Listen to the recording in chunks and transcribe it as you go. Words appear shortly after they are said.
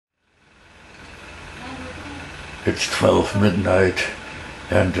It's 12 midnight,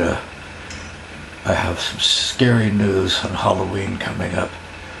 and I have some scary news on Halloween coming up.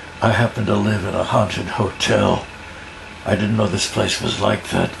 I happen to live in a haunted hotel. I didn't know this place was like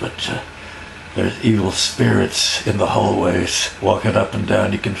that, but there's evil spirits in the hallways, walking up and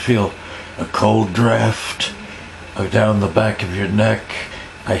down. You can feel a cold draft down the back of your neck.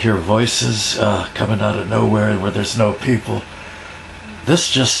 I hear voices coming out of nowhere where there's no people.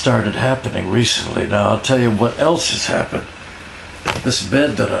 This just started happening recently. Now, I'll tell you what else has happened. This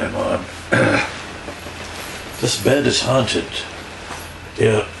bed that I'm on, this bed is haunted.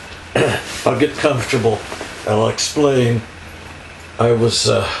 Yeah, I'll get comfortable. I'll explain. There's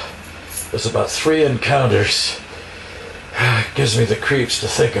about 3 encounters. It gives me the creeps to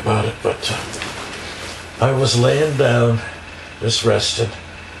think about it, but I was laying down, just resting,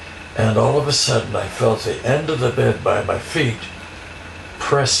 and all of a sudden I felt the end of the bed by my feet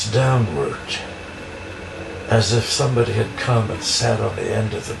pressed downward, as if somebody had come and sat on the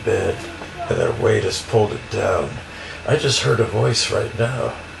end of the bed and their weight has pulled it down. I just heard a voice right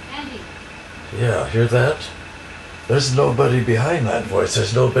now. Andy. Yeah, hear that? There's nobody behind that voice.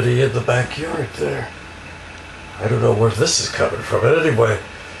 There's nobody in the backyard there. I don't know where this is coming from. But anyway,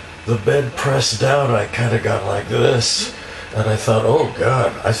 the bed pressed down. I kind of got like this. And I thought, oh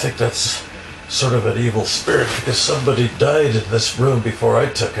God, I think that's sort of an evil spirit, because somebody died in this room before I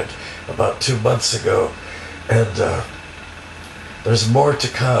took it about 2 months ago. And there's more to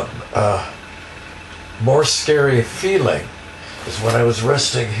come. More scary feeling is when I was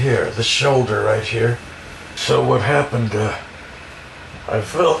resting here, the shoulder right here. So what happened, I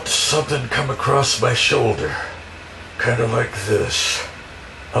felt something come across my shoulder, kind of like this,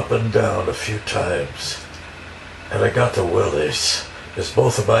 up and down a few times. And I got the willies, because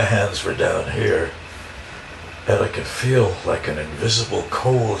both of my hands were down here. And I could feel like an invisible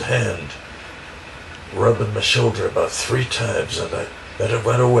cold hand rubbing my shoulder about 3 times, and it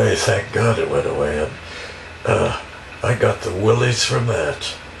went away. Thank God it went away. And I got the willies from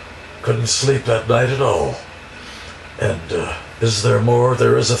that. Couldn't sleep that night at all. And is there more?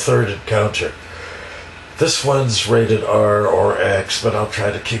 There is a 3rd encounter. This one's rated R or X, but I'll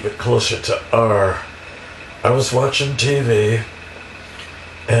try to keep it closer to R. I was watching TV,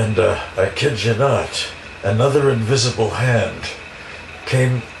 and I kid you not, another invisible hand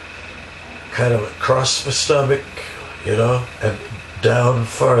came kind of across my stomach, you know, and down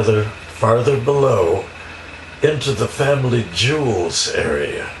farther below into the family jewels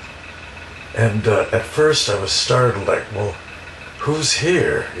area. And at first I was startled, like, well, who's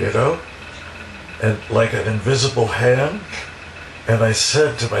here, you know? And like an invisible hand. And I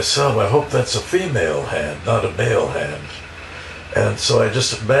said to myself, I hope that's a female hand, not a male hand. And so I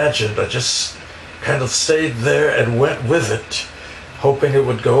just imagined, I just kind of stayed there and went with it, hoping it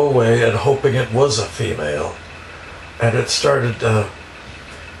would go away and hoping it was a female. And it started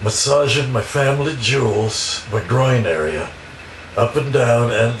massaging my family jewels, my groin area, up and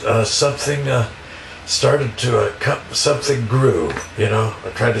down, and something started to, something grew, you know, I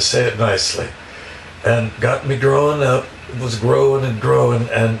tried to say it nicely, and got me growing up. It was growing and growing,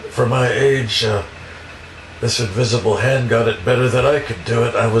 and for my age, this invisible hand got it better than I could do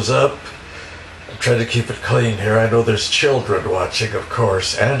it. I was up. I'm trying to keep it clean here. I know there's children watching, of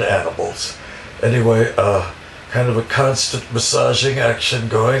course, and animals. Anyway, kind of a constant massaging action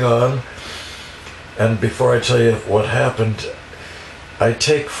going on. And before I tell you what happened, I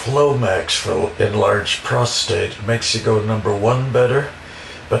take Flomax for enlarged prostate. It makes you go #1 better.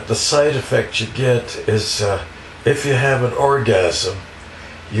 But the side effect you get is if you have an orgasm,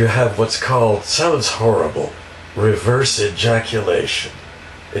 you have what's called, sounds horrible, reverse ejaculation.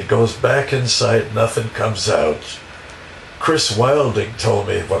 It goes back inside, nothing comes out. Chris Wilding told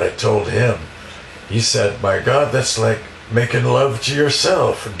me what I told him. He said, my God, that's like making love to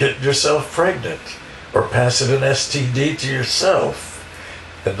yourself and getting yourself pregnant, or passing an STD to yourself.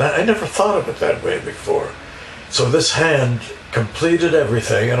 And that, I never thought of it that way before. So this hand completed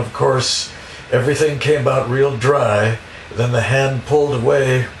everything, and of course, everything came out real dry. Then the hand pulled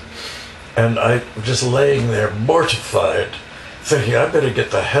away, and I was just laying there mortified, thinking I better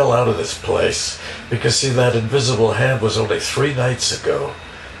get the hell out of this place, because see, that invisible hand was only 3 nights ago,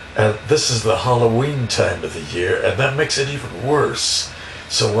 and this is the Halloween time of the year, and that makes it even worse.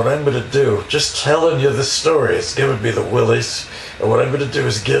 So what I'm going to do, just telling you the story, it's giving me the willies, and what I'm going to do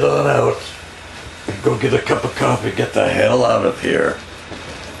is get on out and go get a cup of coffee, get the hell out of here.